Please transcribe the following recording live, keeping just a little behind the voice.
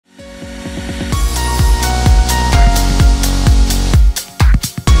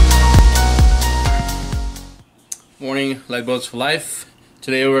morning, Lead Bullets for Life.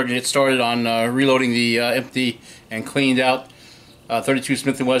 Today we're going to get started on reloading the empty and cleaned out 32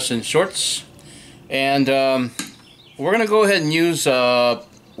 Smith & Wesson shorts. And we're going to go ahead and use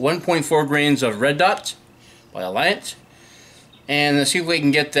 1.4 grains of red dot by Alliant. And see if we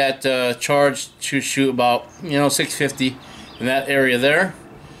can get that charge to shoot about 650 in that area there.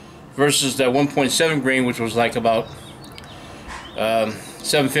 Versus that 1.7 grain, which was like about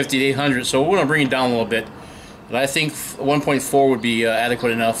 750 to 800. So we're going to bring it down a little bit. But I think 1.4 would be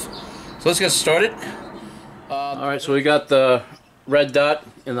adequate enough. So let's get started. Alright, so we got the red dot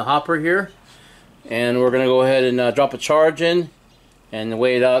in the hopper here. And we're going to go ahead and drop a charge in and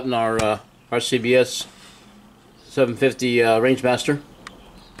weigh it out in our RCBS 750 Rangemaster.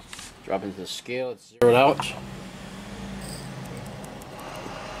 Drop into the scale, it's zeroed out.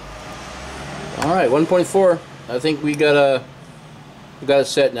 Alright, 1.4. I think we got it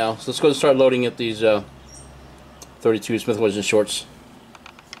set now. So let's go and start loading up these 32 Smith & Wesson shorts.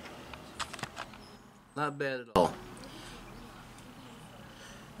 Not bad at all.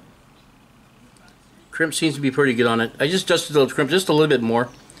 Crimp seems to be pretty good on it. I just adjusted the crimp just a little bit more,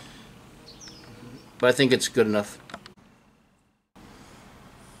 but I think it's good enough.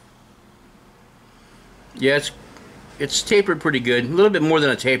 Yeah, it's tapered pretty good. A little bit more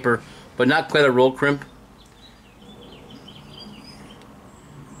than a taper, but not quite a roll crimp.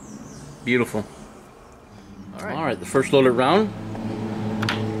 Beautiful. Alright, the first loaded round.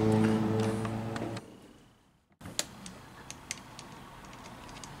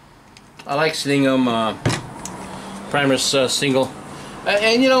 I like seeing them primers single.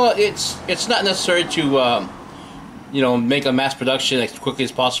 And it's not necessary to make a mass production as quickly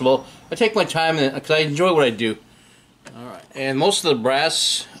as possible. I take my time because I enjoy what I do. Alright, and most of the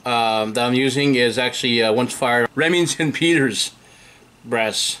brass that I'm using is actually once fired Remington Peters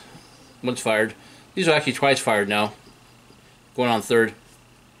brass. Once fired. These are actually twice fired now. Going on third.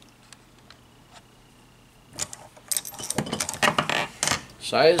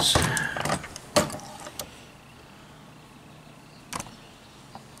 Size.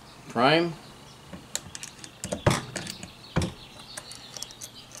 Prime.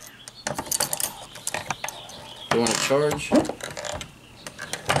 Doing a charge.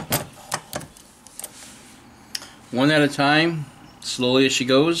 One at a time, slowly as she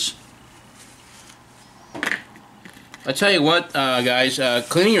goes. I tell you what, guys,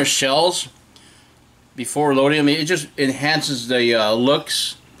 cleaning your shells before loading them, it just enhances the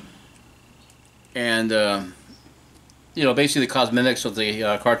looks and basically the cosmetics of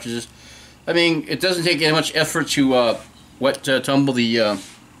the cartridges. I mean, it doesn't take any much effort to wet tumble the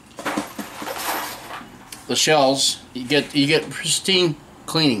shells. You get pristine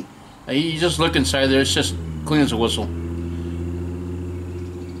cleaning. You just look inside there; it's just clean as a whistle.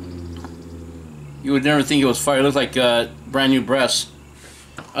 You would never think it was fire. It looked like brand new brass.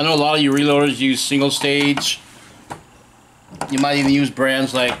 I know a lot of you reloaders use single stage. You might even use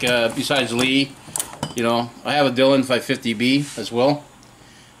brands like, besides Lee, I have a Dillon 550B as well.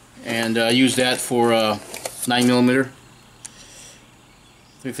 And I use that for 9mm,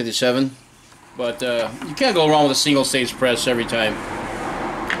 357. But you can't go wrong with a single stage press every time.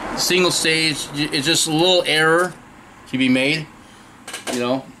 Single stage is just a little error to be made,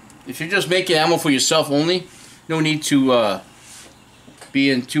 If you're just making ammo for yourself only, no need to be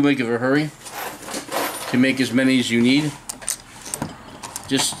in too big of a hurry to make as many as you need.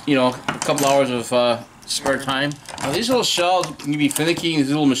 Just, a couple hours of spare time. Now, these little shells can be finicky, these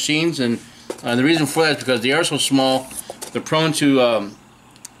little machines, and the reason for that is because they are so small, they're prone to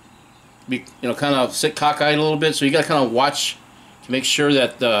be, kind of sit cockeyed a little bit, so you got to kind of watch to make sure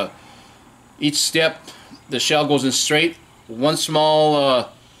that each step the shell goes in straight. One small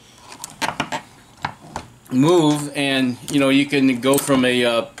move and you can go from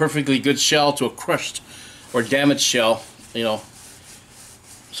a perfectly good shell to a crushed or damaged shell.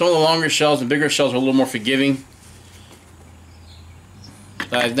 Some of the longer shells and bigger shells are a little more forgiving.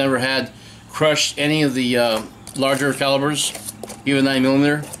 I've never had crushed any of the larger calibers, even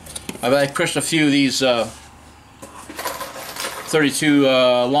 9mm. I've crushed a few of these 32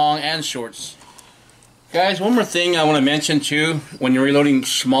 long and shorts. Guys, one more thing I want to mention too when you're reloading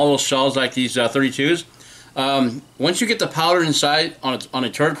small little shells like these 32s. Once you get the powder inside on a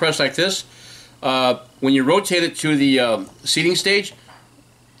turret press like this, when you rotate it to the seating stage,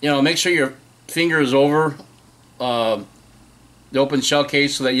 make sure your finger is over the open shell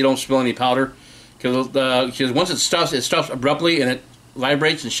case so that you don't spill any powder. Because once it stops abruptly and it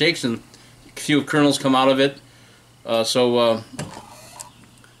vibrates and shakes and a few kernels come out of it.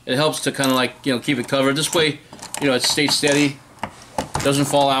 It helps to kind of like keep it covered. This way, it stays steady, doesn't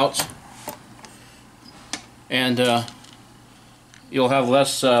fall out. And you'll have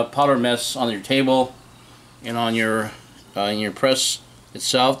less powder mess on your table and on your in your press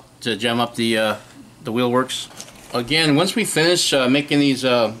itself to jam up the wheel works. Again, once we finish making these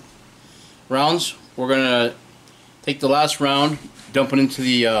rounds, we're gonna take the last round, dump it into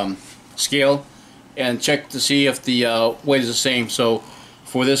the scale, and check to see if the weight is the same. So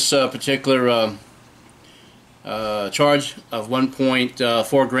for this particular charge of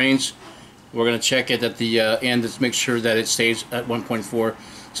 1.4 grains, we're going to check it at the end to make sure that it stays at 1.4.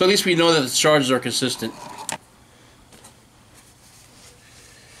 So at least we know that the charges are consistent.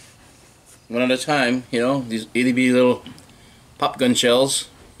 One at a time, you know, these itty-bitty little pop gun shells.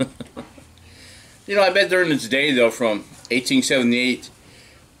 You know, I bet during its day, though, from 1878,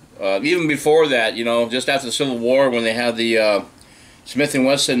 even before that, you know, just after the Civil War, when they had the Smith &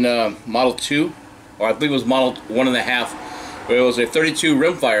 Wesson Model 2, or I believe it was Model 1.5, but it was a 32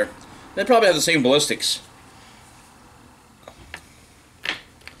 rimfire. They probably had the same ballistics.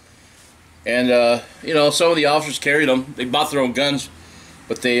 And, you know, some of the officers carried them. They bought their own guns,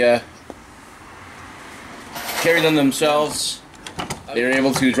 but they carried them themselves. They were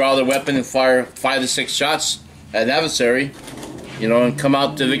able to draw their weapon and fire 5 to 6 shots at an adversary, you know, and come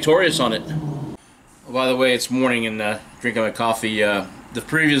out victorious on it. Oh, by the way, it's morning and drinking my coffee. The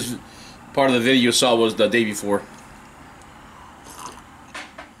previous part of the video you saw was the day before.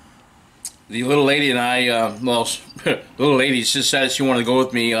 The little lady and I, well, the little lady just decided she wanted to go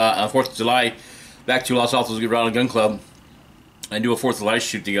with me on 4th of July back to Los Altos Gun Gun Club and do a 4th of July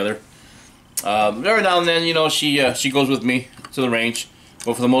shoot together. Every now and then, you know, she goes with me to the range,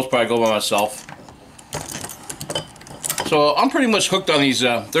 but for the most part I go by myself. So I'm pretty much hooked on these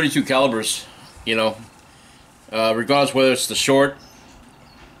 32 calibers, you know, regardless whether it's the short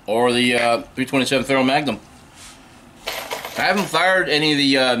or the 327 Federal Magnum. I haven't fired any of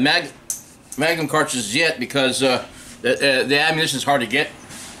the Magnum cartridges yet because the ammunition is hard to get,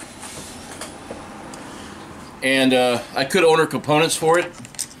 and I could order components for it,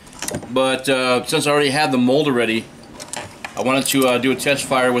 but since I already had the mold already, I wanted to do a test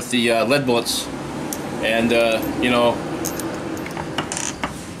fire with the lead bullets, and you know,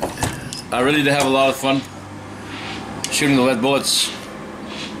 I really did have a lot of fun shooting the lead bullets.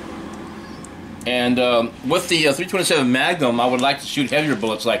 And with the 327 Magnum, I would like to shoot heavier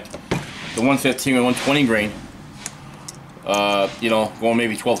bullets like the 115 and 120 grain. You know, going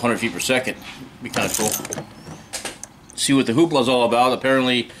maybe 1,200 feet per second. Be kind of cool. See what the hoopla is all about.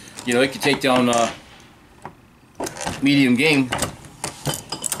 Apparently, you know, it can take down medium game,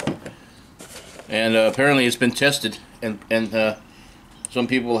 and apparently it's been tested, and some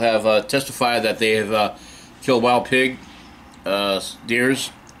people have testified that they have killed wild pig, deers,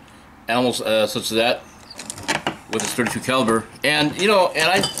 animals such as that with this 32 caliber. And you know,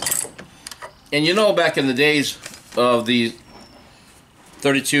 and you know, back in the days of the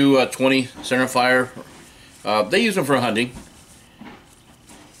 32 20 centerfire, they used them for hunting,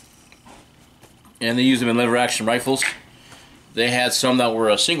 and they used them in lever action rifles. They had some that were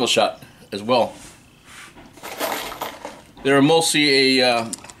a single shot as well. They were mostly a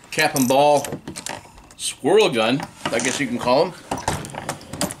cap and ball squirrel gun, I guess you can call them,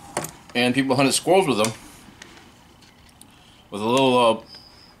 and people hunted squirrels with them, with a little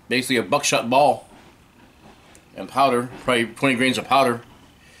basically a buckshot ball and powder, probably 20 grains of powder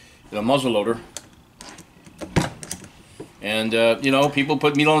in a muzzle loader. And you know, people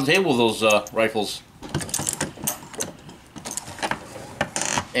put meat on the table with those rifles.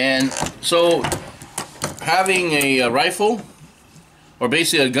 And so having a rifle, or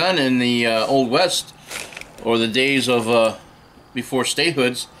basically a gun in the Old West, or the days of before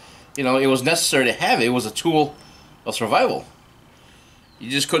statehoods, you know, it was necessary to have it. It was a tool of survival. You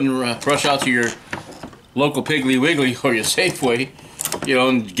just couldn't rush out to your local Piggly Wiggly or your Safeway, you know,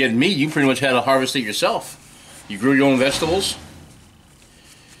 and get meat. You pretty much had to harvest it yourself. You grew your own vegetables.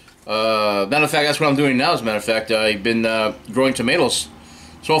 Matter of fact, that's what I'm doing now. As a matter of fact, I've been growing tomatoes.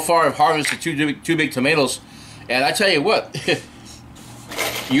 So far, I've harvested two big tomatoes, and I tell you what,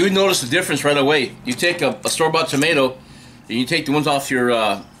 you notice the difference right away. You take a store-bought tomato, and you take the ones off your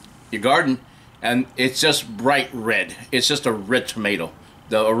garden, and it's just bright red. It's just a red tomato.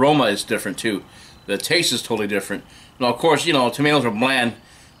 The aroma is different too. The taste is totally different. Now, of course, you know, tomatoes are bland,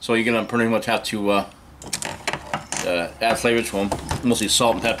 so you're gonna pretty much have to add flavor to them, mostly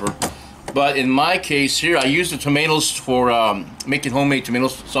salt and pepper. But in my case here, I use the tomatoes for making homemade tomato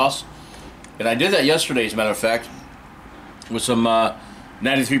sauce, and I did that yesterday, as a matter of fact, with some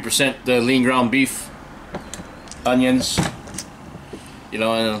 93% lean ground beef, onions, you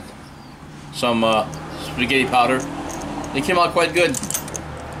know, and some spaghetti powder. They came out quite good.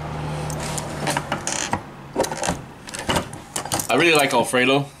 I really like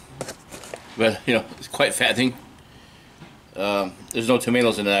Alfredo, but you know, it's quite fattening. There's no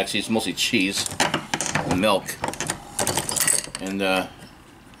tomatoes in it actually, it's mostly cheese and milk. And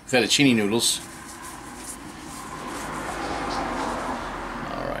fettuccine noodles.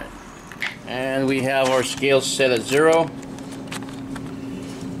 Alright. And we have our scale set at 0.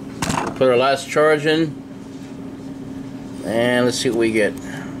 Put our last charge in. And let's see what we get.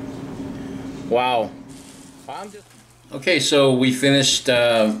 Wow. Okay, so we finished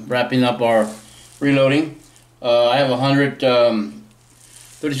wrapping up our reloading. I have 100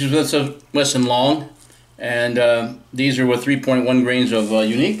 32 Wesson long, and these are with 3.1 grains of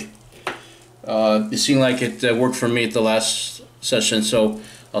unique. It seemed like it worked for me at the last session, so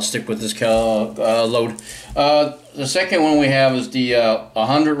I'll stick with this load. The second one we have is the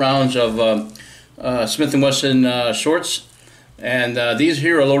 100 rounds of Smith & Wesson shorts, and these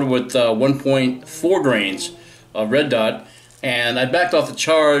here are loaded with 1.4 grains of red dot, and I backed off the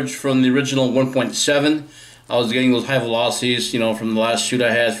charge from the original 1.7. I was getting those high velocities, you know, from the last shoot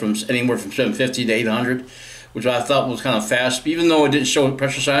I had, from anywhere from 750 to 800, which I thought was kind of fast. Even though it didn't show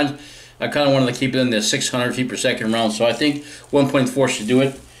pressure signs, I kind of wanted to keep it in the 600 feet per second round, so I think 1.4 should do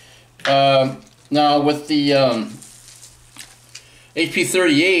it. Now with the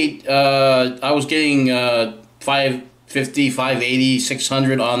HP38, I was getting 550, 580,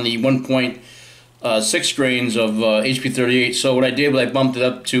 600 on the 1.6 grains of HP38. So what I did was I bumped it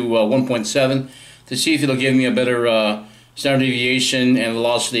up to 1.7 to see if it'll give me a better standard deviation and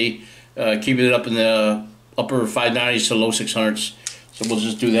velocity, keeping it up in the upper 590s to low 600s. So we'll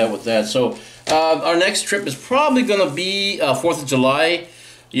just do that with that. So our next trip is probably going to be 4th of July.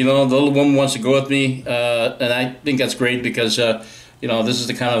 You know, the little woman wants to go with me, and I think that's great because, you know, this is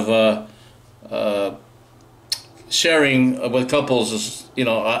the kind of sharing with couples, is, you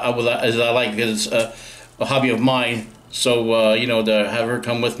know, as I like, because it's a hobby of mine. So, you know, to have her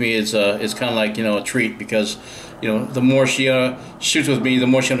come with me is kind of like, you know, a treat, because, you know, the more she shoots with me, the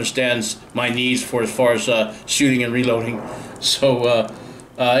more she understands my needs for as far as shooting and reloading. So,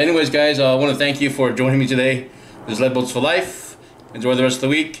 anyways, guys, I want to thank you for joining me today. This is Lead Bullets for Life. Enjoy the rest of the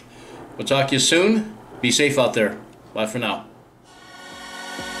week. We'll talk to you soon. Be safe out there. Bye for now.